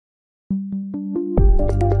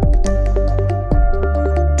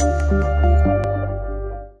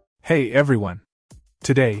Hey everyone!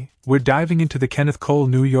 Today, we're diving into the Kenneth Cole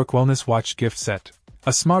New York Wellness Watch gift set,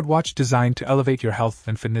 a smartwatch designed to elevate your health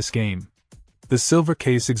and fitness game. The silver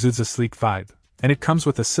case exudes a sleek vibe, and it comes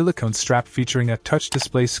with a silicone strap featuring a touch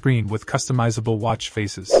display screen with customizable watch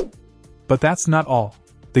faces. But that's not all.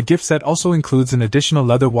 The gift set also includes an additional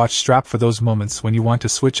leather watch strap for those moments when you want to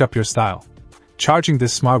switch up your style. Charging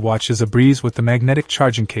this smartwatch is a breeze with the magnetic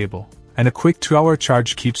charging cable, and a quick 2-hour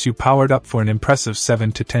charge keeps you powered up for an impressive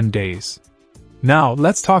 7 to 10 days. Now,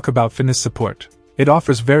 let's talk about fitness support. It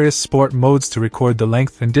offers various sport modes to record the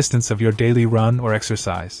length and distance of your daily run or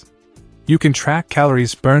exercise. You can track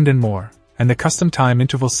calories burned and more, and the custom time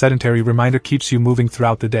interval sedentary reminder keeps you moving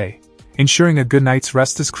throughout the day. Ensuring a good night's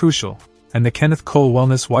rest is crucial, and the Kenneth Cole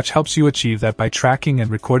Wellness Watch helps you achieve that by tracking and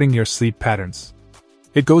recording your sleep patterns.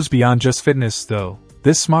 It goes beyond just fitness, though.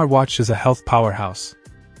 This smartwatch is a health powerhouse.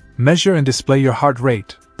 Measure and display your heart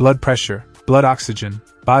rate, blood pressure, blood oxygen,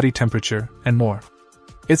 body temperature, and more.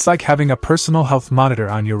 It's like having a personal health monitor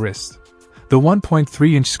on your wrist. The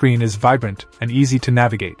 1.3-inch screen is vibrant and easy to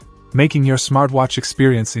navigate, making your smartwatch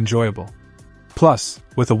experience enjoyable. Plus,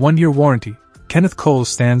 with a 1-year warranty, Kenneth Cole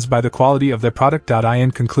stands by the quality of their product.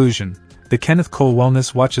 In conclusion, the Kenneth Cole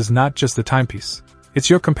Wellness Watch is not just a timepiece, it's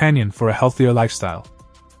your companion for a healthier lifestyle.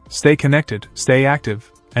 Stay connected, stay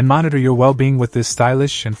active, and monitor your well-being with this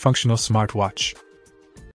stylish and functional smartwatch.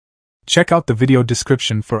 Check out the video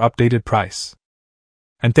description for updated price.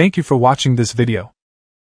 And thank you for watching this video.